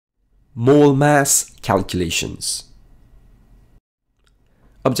Mole mass calculations.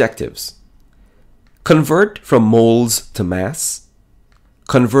 Objectives. Convert from moles to mass.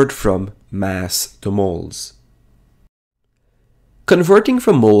 Convert from mass to moles. Converting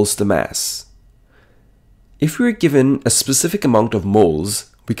from moles to mass. If we are given a specific amount of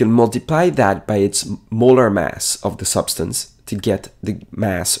moles, we can multiply that by its molar mass of the substance to get the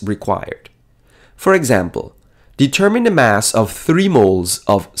mass required. For example, determine the mass of 3 moles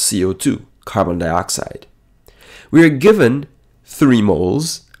of CO2, carbon dioxide. We are given 3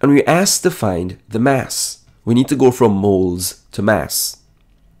 moles and we are asked to find the mass. We need to go from moles to mass.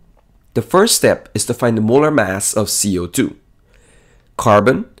 The first step is to find the molar mass of CO2.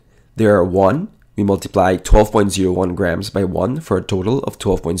 Carbon, there are 1. We multiply 12.01 grams by 1 for a total of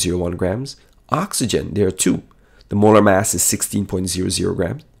 12.01 grams. Oxygen, there are 2. The molar mass is 16.00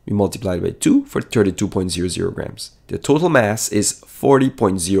 grams. We multiply by 2 for 32.00 grams. The total mass is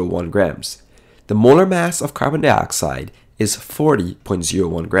 40.01 grams. The molar mass of carbon dioxide is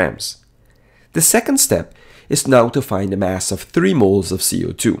 40.01 grams. The second step is now to find the mass of 3 moles of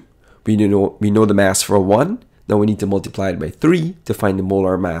CO2. We know the mass for 1. Now we need to multiply it by 3 to find the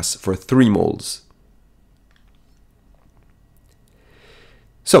molar mass for 3 moles.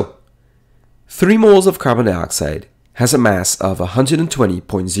 So, 3 moles of carbon dioxide has a mass of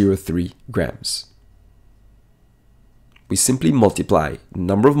 120.03 grams. We simply multiply the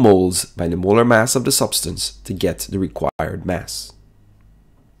number of moles by the molar mass of the substance to get the required mass.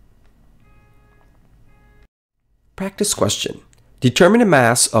 Practice question. Determine the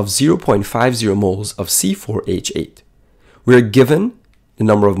mass of 0.50 moles of C4H8. We are given the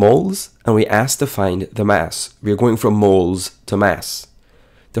number of moles and we asked to find the mass. We are going from moles to mass.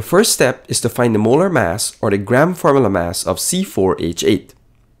 The first step is to find the molar mass or the gram formula mass of C4H8.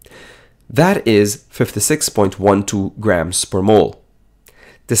 That is 56.12 grams per mole.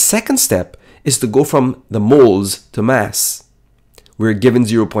 The second step is to go from the moles to mass. We're given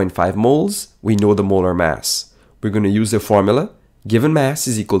 0.5 moles, we know the molar mass. We're going to use the formula. Given mass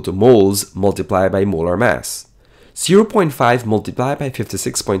is equal to moles multiplied by molar mass. 0.5 multiplied by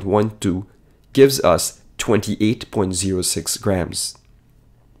 56.12 gives us 28.06 grams.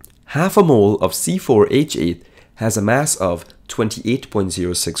 Half a mole of C4H8 has a mass of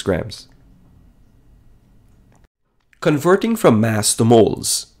 28.06 grams. Converting from mass to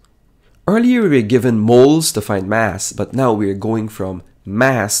moles. Earlier we were given moles to find mass, but now we are going from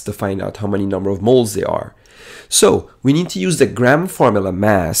mass to find out how many number of moles there are. So we need to use the gram formula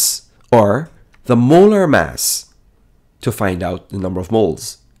mass or the molar mass to find out the number of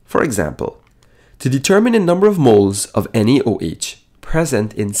moles. For example, to determine the number of moles of NaOH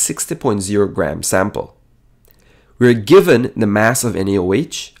present in 60.0 gram sample. We are given the mass of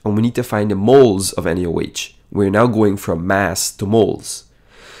NaOH and we need to find the moles of NaOH. We are now going from mass to moles.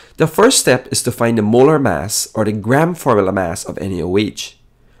 The first step is to find the molar mass or the gram formula mass of NaOH.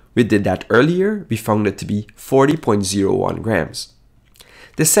 We did that earlier, we found it to be 40.01 grams.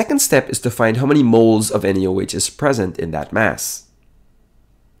 The second step is to find how many moles of NaOH is present in that mass.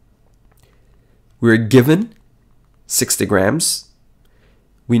 We're given 60 grams.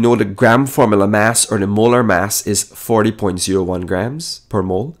 We know the gram formula mass or the molar mass is 40.01 grams per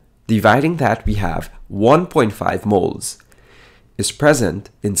mole. Dividing that, we have 1.5 moles is present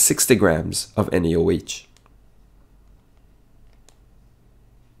in 60 grams of NaOH.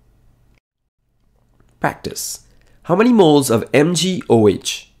 Practice. How many moles of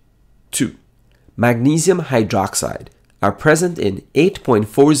MgOH, 2, magnesium hydroxide, are present in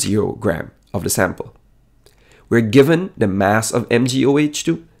 8.40 gram of the sample? We're given the mass of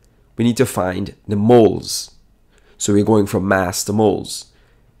MgOH2. We need to find the moles. So we're going from mass to moles.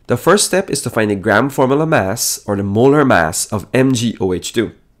 The first step is to find the gram formula mass or the molar mass of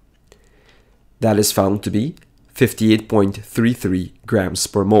MgOH2. That is found to be 58.33 grams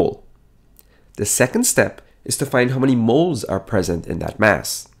per mole. The second step is to find how many moles are present in that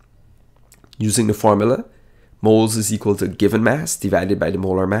mass. Using the formula, moles is equal to given mass divided by the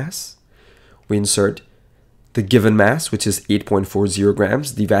molar mass. We insert the given mass, which is 8.40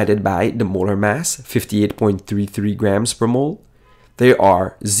 grams, divided by the molar mass, 58.33 grams per mole. There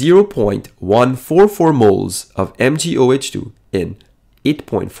are 0.144 moles of MgOH2 in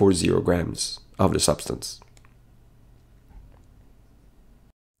 8.40 grams of the substance.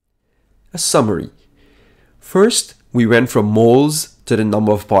 A summary. First, we went from moles to the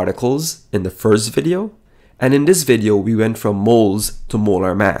number of particles in the first video, and in this video we went from moles to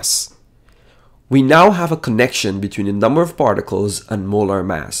molar mass. We now have a connection between the number of particles and molar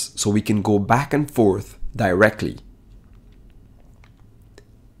mass, so we can go back and forth directly.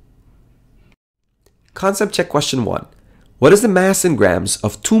 Concept check question 1. What is the mass in grams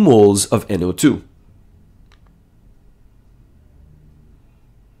of 2 moles of NO2?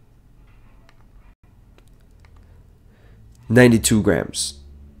 "92 grams.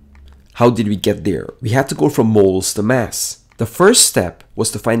 How did we get there? We had to go from moles to mass. The first step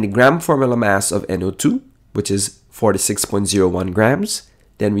was to find the gram formula mass of NO2, which is 46.01 grams.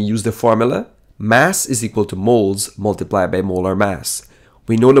 Then we use the formula, mass is equal to moles multiplied by molar mass.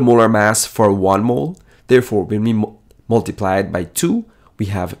 We know the molar mass for 1 mole, therefore when we multiply it by 2, we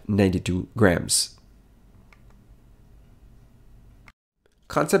have 92 grams.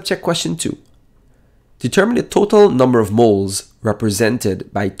 Concept check question 2. Determine the total number of moles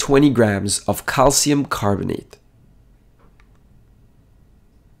represented by 20 grams of calcium carbonate.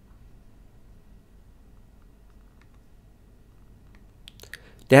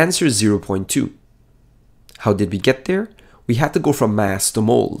 The answer is 0.2. How did we get there? We had to go from mass to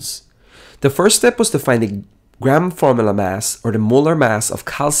moles. The first step was to find the gram formula mass or the molar mass of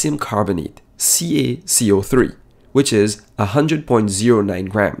calcium carbonate, CaCO3, which is 100.09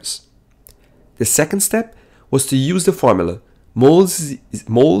 grams. The second step was to use the formula moles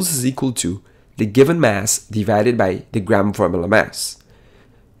is equal to the given mass divided by the gram formula mass.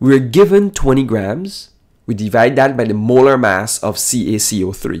 We are given 20 grams. We divide that by the molar mass of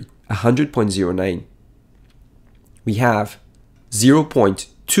CaCO3, 100.09. We have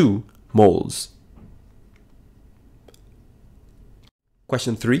 0.2 moles.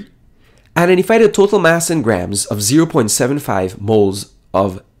 Question 3. Identify the total mass in grams of 0.75 moles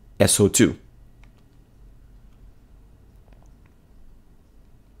of SO2.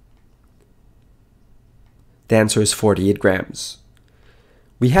 The answer is 48 grams.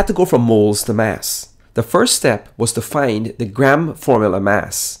 We had to go from moles to mass. The first step was to find the gram formula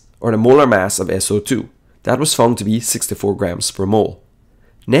mass, or the molar mass of SO2. That was found to be 64 grams per mole.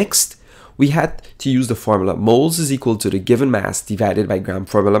 Next, we had to use the formula moles is equal to the given mass divided by gram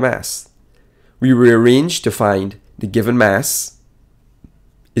formula mass. We rearranged to find the given mass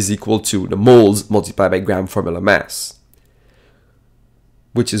is equal to the moles multiplied by gram formula mass,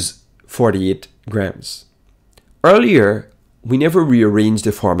 which is 48 grams. Earlier, we never rearranged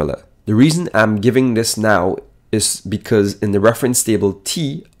the formula. The reason I'm giving this now is because in the reference table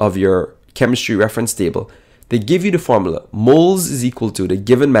T of your chemistry reference table, they give you the formula moles is equal to the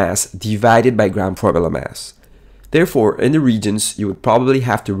given mass divided by gram formula mass. Therefore, in the regions, you would probably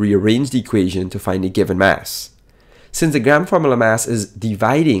have to rearrange the equation to find the given mass. Since the gram formula mass is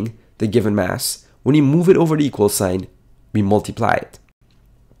dividing the given mass, when you move it over the equal sign, we multiply it.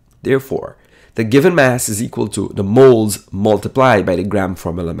 Therefore, the given mass is equal to the moles multiplied by the gram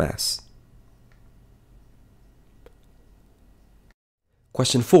formula mass.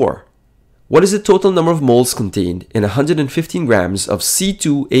 Question 4. What is the total number of moles contained in 115 grams of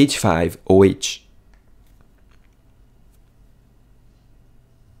C2H5OH?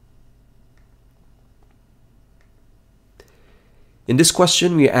 In this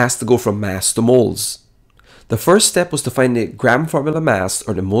question, we are asked to go from mass to moles. The first step was to find the gram formula mass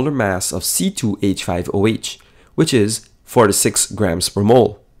or the molar mass of C2H5OH, which is 46 grams per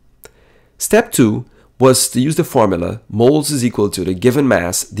mole. Step 2 was to use the formula moles is equal to the given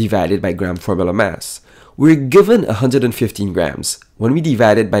mass divided by gram formula mass. We're given 115 grams. When we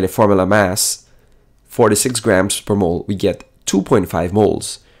divide it by the formula mass, 46 grams per mole, we get 2.5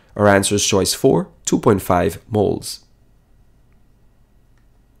 moles. Our answer is choice 4, 2.5 moles.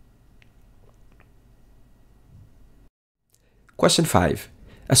 Question 5.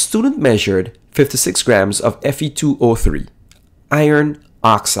 A student measured 56 grams of Fe2O3, iron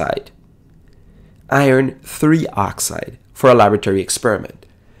oxide, iron 3 oxide, for a laboratory experiment.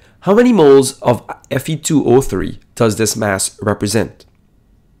 How many moles of Fe2O3 does this mass represent?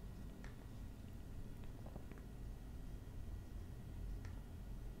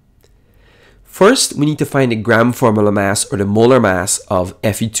 First, we need to find the gram formula mass or the molar mass of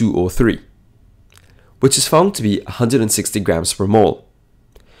Fe2O3, which is found to be 160 grams per mole.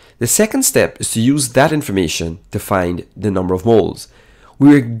 The second step is to use that information to find the number of moles.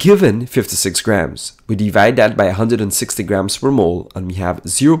 We are given 56 grams. We divide that by 160 grams per mole and we have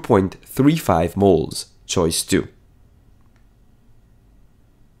 0.35 moles, choice 2.